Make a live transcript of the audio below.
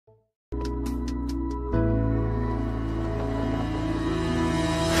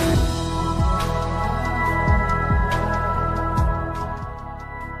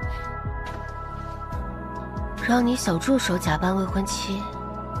让你小助手假扮未婚妻，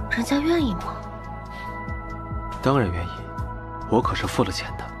人家愿意吗？当然愿意，我可是付了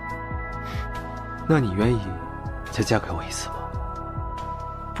钱的。那你愿意再嫁给我一次吗？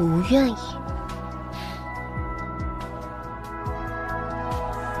不愿意。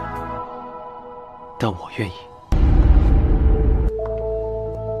但我愿意。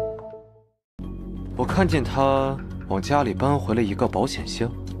我看见他往家里搬回了一个保险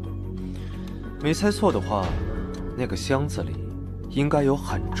箱，没猜错的话，那个箱子里应该有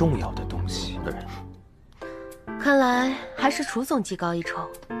很重要的东西。看来还是楚总技高一筹。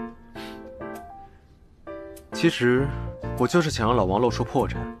其实我就是想让老王露出破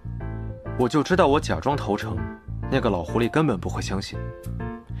绽，我就知道我假装投诚，那个老狐狸根本不会相信。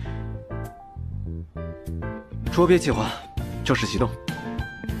捉鳖计划正式启动。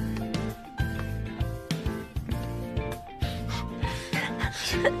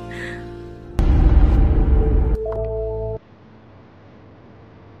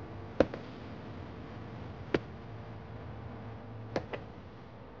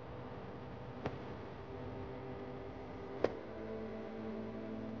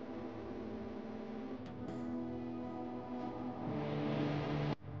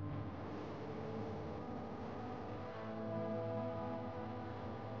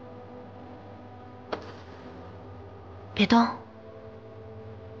别动，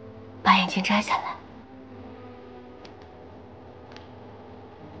把眼镜摘下来。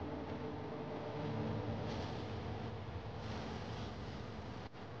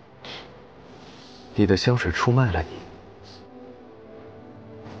你的香水出卖了你。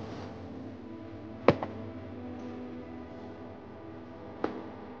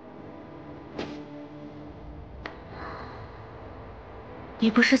你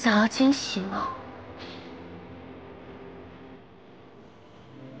不是想要惊喜吗？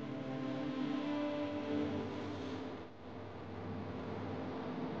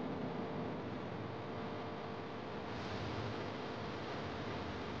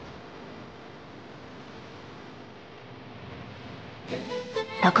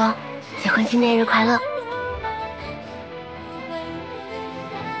老公，结婚纪念日快乐！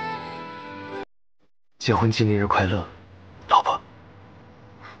结婚纪念日快乐，老婆。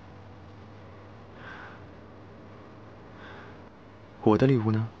我的礼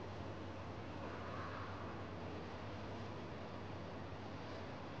物呢？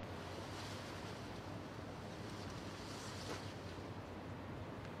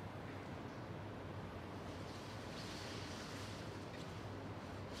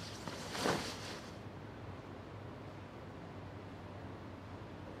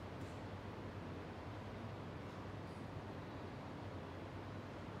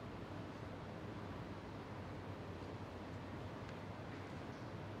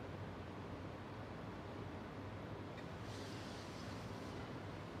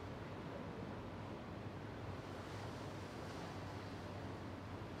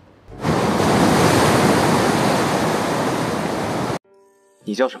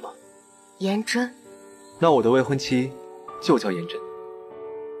你叫什么？颜真。那我的未婚妻就叫颜真。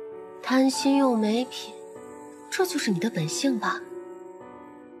贪心又没品，这就是你的本性吧？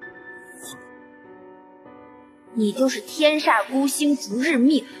你就是天煞孤星逐日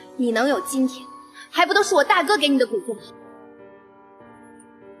命，你能有今天，还不都是我大哥给你的股份？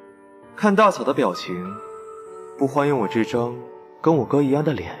看大嫂的表情，不欢迎我这张跟我哥一样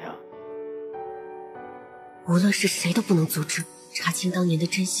的脸呀。无论是谁都不能阻止查清当年的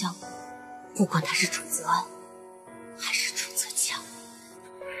真相，不管他是楚泽安还是楚泽强。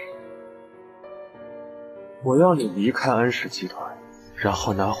我要你离开安氏集团，然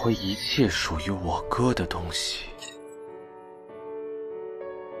后拿回一切属于我哥的东西。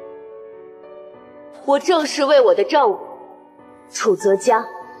我正式为我的丈夫楚泽江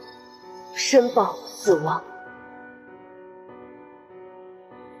申报死亡。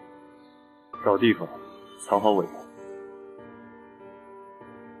找地方，藏好尾巴。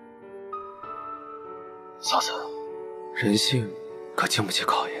嫂子，人性可经不起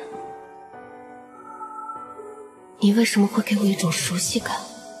考验。你为什么会给我一种熟悉感？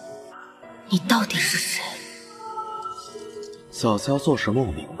你到底是谁？嫂子要做什么，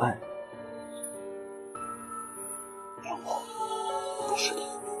我明白。但我不是你。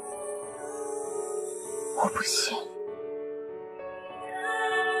我不信。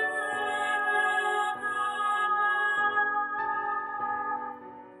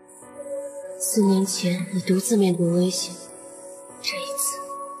4年前你独自面对危险，这一次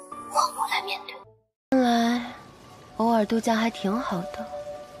换我来面对。看来偶尔度假还挺好的。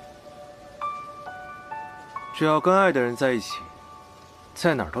只要跟爱的人在一起，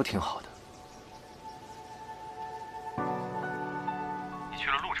在哪儿都挺好的。去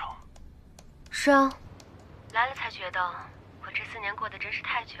了路程。是啊，来了才觉得我这4年过得真是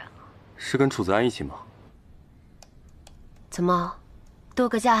太卷了。是跟楚子安一起吗？怎么，度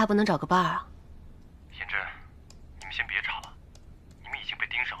个假还不能找个伴儿啊？贤真，你们先别吵了，你们已经被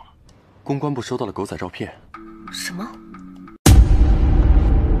盯上了。公关部收到了狗仔照片。什么？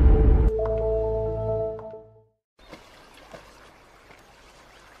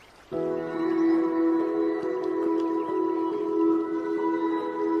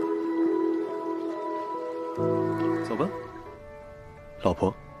走吧，老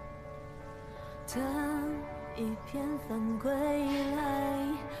婆。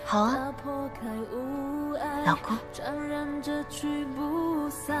好啊，老公。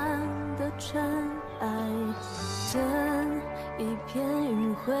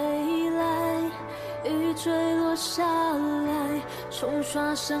雨坠落下来，冲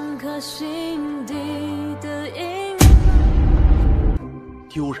刷深刻心底的阴霾。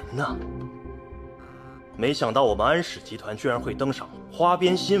丢人呐！没想到我们安氏集团居然会登上花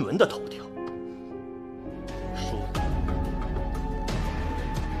边新闻的头条。输了。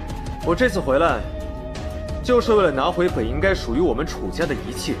我这次回来，就是为了拿回本应该属于我们楚家的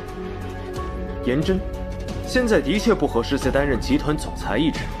一切。颜真，现在的确不合适再担任集团总裁一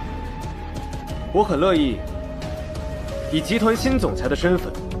职。我很乐意以集团新总裁的身份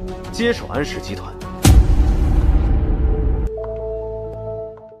接手安氏集团。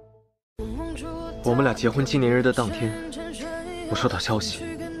我们俩结婚纪念日的当天，我收到消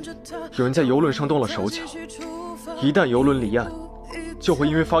息，有人在游轮上动了手脚，一旦游轮离岸，就会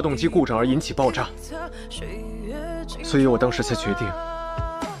因为发动机故障而引起爆炸，所以我当时才决定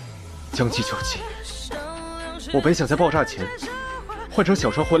将计就计。我本想在爆炸前换乘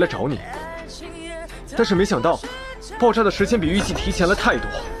小船回来找你，但是没想到爆炸的时间比预计提前了太多。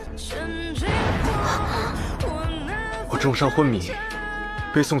我重伤昏迷，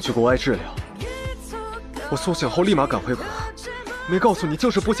被送去国外治疗。我苏醒后立马赶回国，没告诉你，就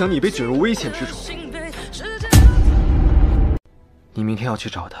是不想你被卷入危险之中。你明天要去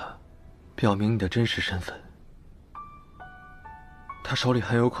找他，表明你的真实身份。他手里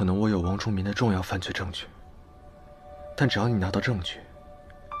很有可能握有王忠民的重要犯罪证据，但只要你拿到证据，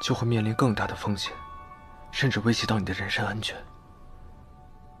就会面临更大的风险，甚至威胁到你的人身安全。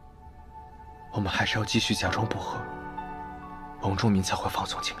我们还是要继续假装不和，王忠民才会放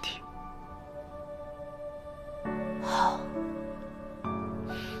松警惕。好。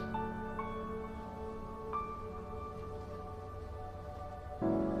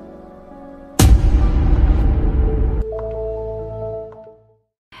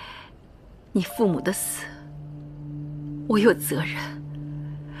你父母的死，我有责任，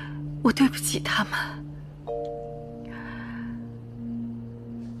我对不起他们。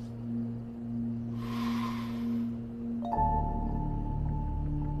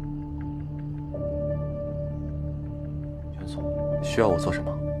全总，需要我做什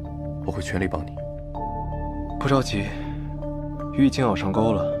么？我会全力帮你。不着急，鱼已经咬上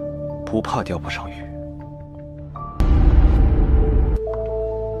钩了，不怕钓不上鱼。